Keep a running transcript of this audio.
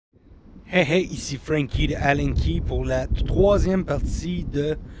Hey hey, ici Frankie de Alankyy pour la troisième partie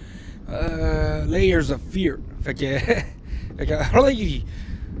de Layers of Fear. Fait que... fait que...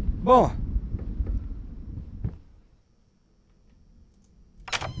 Bon.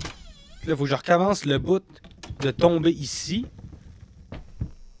 Là, faut que je recommence le bout de tomber ici.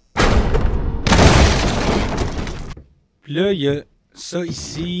 Puis là, il y a ça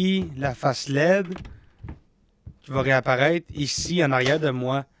ici, la face LED, qui va réapparaître ici en arrière de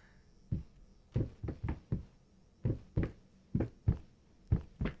moi.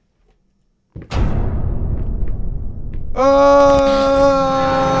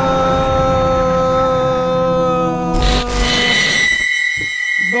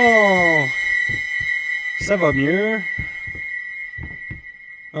 Bon, ça va mieux.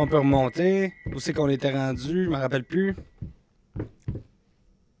 On peut remonter. Où c'est qu'on était rendu? Je me rappelle plus.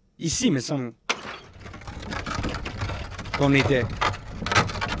 Ici, il me semble qu'on était.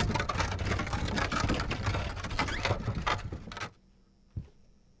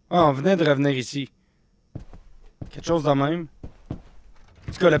 Ah, on venait de revenir ici. Quelque chose de même.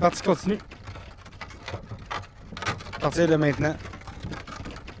 En tout cas, la partie continue. À partir de maintenant.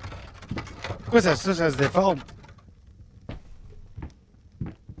 Pourquoi ça se déforme?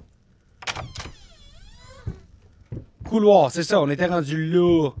 Couloir, c'est ça, on était rendu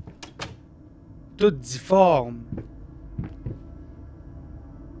là. Tout difforme.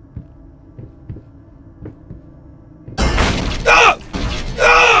 Ah!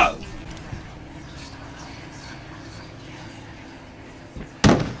 Ah!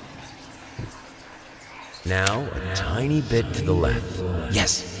 Now, a tiny bit to the left.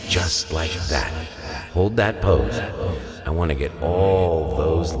 Yes, just like that. Hold that pose. I want to get all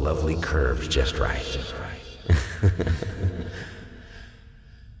those lovely curves just right.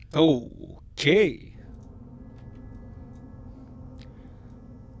 Okay.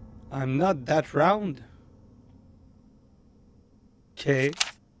 I'm not that round. Okay.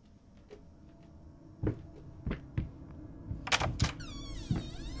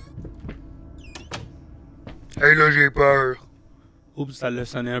 Hey là, j'ai peur. Oups, ça l'a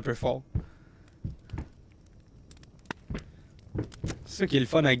sonné un peu fort. C'est ça qui est le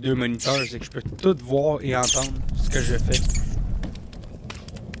fun avec deux moniteurs, c'est que je peux tout voir et entendre ce que je fais.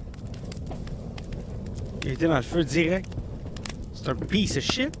 Il était dans le feu direct. C'est un piece of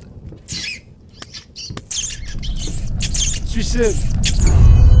shit. Suicide.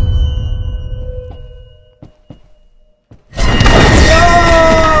 Oh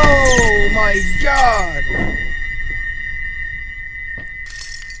my god!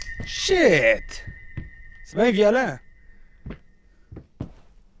 Shit! C'est bien violent.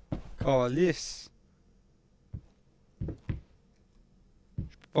 Calice. Je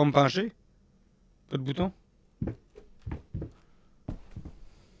peux pas me pencher? Pas de bouton?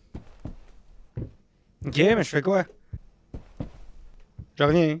 Ok, mais je fais quoi? Je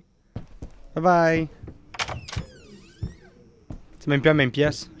reviens. Bye bye. C'est même plus la même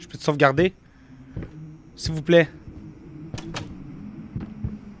pièce. Je peux te sauvegarder? S'il vous plaît.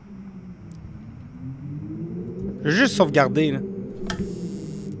 Je vais juste sauvegarder, là.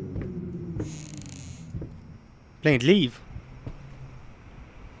 Plein de livres.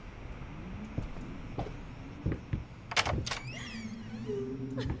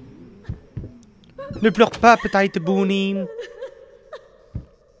 Ne pleure pas, petite bounine.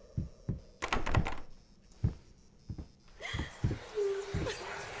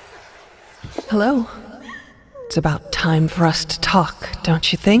 Hello. It's about time for us to talk,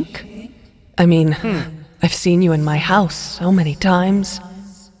 don't you think? I mean, I've seen you in my house so many times,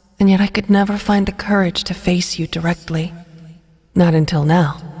 and yet I could never find the courage to face you directly. Not until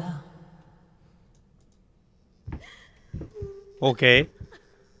now. Ok.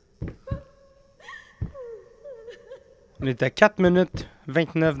 On est à 4 minutes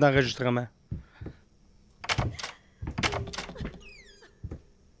 29 d'enregistrement.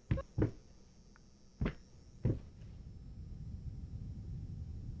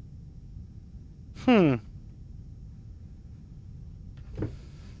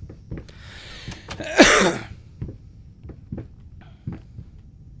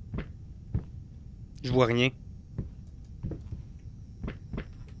 Je vois rien.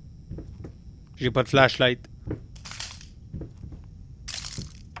 J'ai pas de flashlight.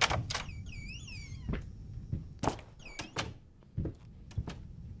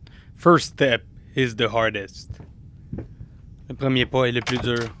 First step is the hardest. Le premier pas est le plus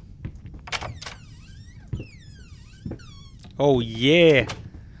dur. Oh yeah!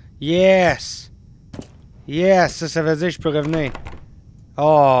 Yes! Yes! Ça veut dire que je peux revenir.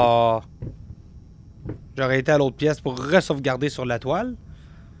 Oh! J'aurais été à l'autre pièce pour re-sauvegarder sur la toile.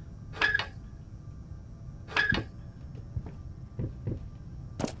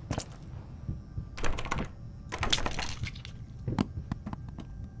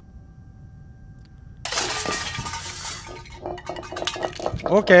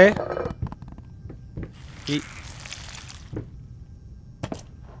 OK. Et...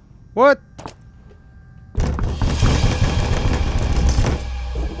 What?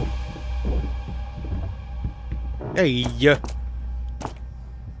 Hey!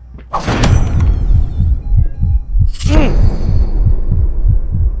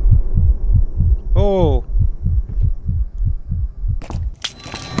 Oh!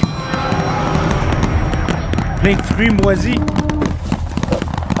 Plein de fruits moisis.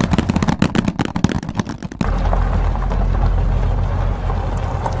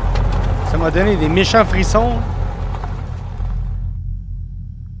 Ça m'a donné des méchants frissons.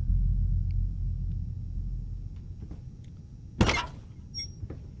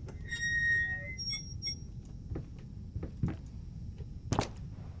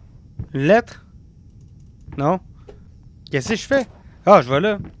 Une lettre? Non? Qu'est-ce que je fais? Ah, je vais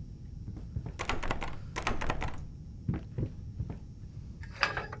là.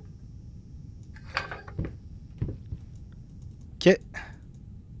 OK.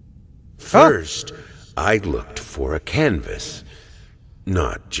 First, I looked for a canvas.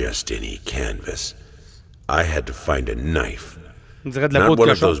 Not just any canvas. I had to find a knife. On dirait de la peau Not de one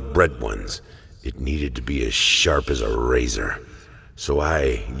of cochon. those bread ones. It needed to be as sharp as a razor. So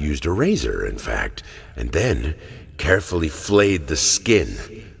I used a razor, in fact, and then carefully flayed the skin.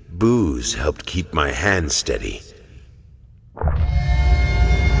 Booze helped keep my hand steady.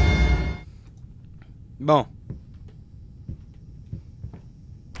 Bon.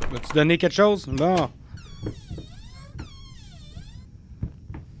 Vas-tu donner quelque chose? Bon.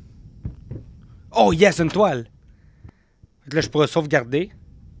 Oh yes, une toile! Fait que là, je pourrais sauvegarder.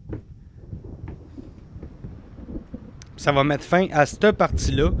 Ça va mettre fin à cette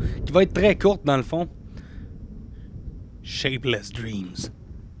partie-là, qui va être très courte dans le fond. Shapeless Dreams.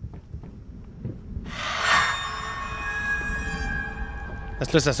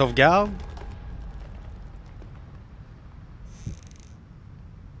 Parce que là, ça sauvegarde.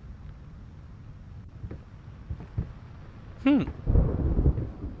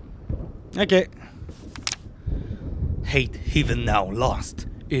 OK. Hate even now lost.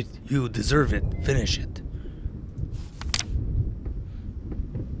 You deserve it. Finish it.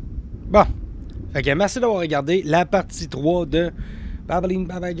 Bon. Fait que merci d'avoir regardé la partie 3 de Babaline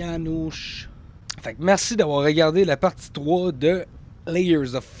Babaganouche. Fait que merci d'avoir regardé la partie 3 de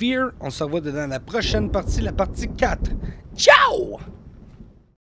Layers of Fear. On se revoit dans la prochaine partie, la partie 4. Ciao!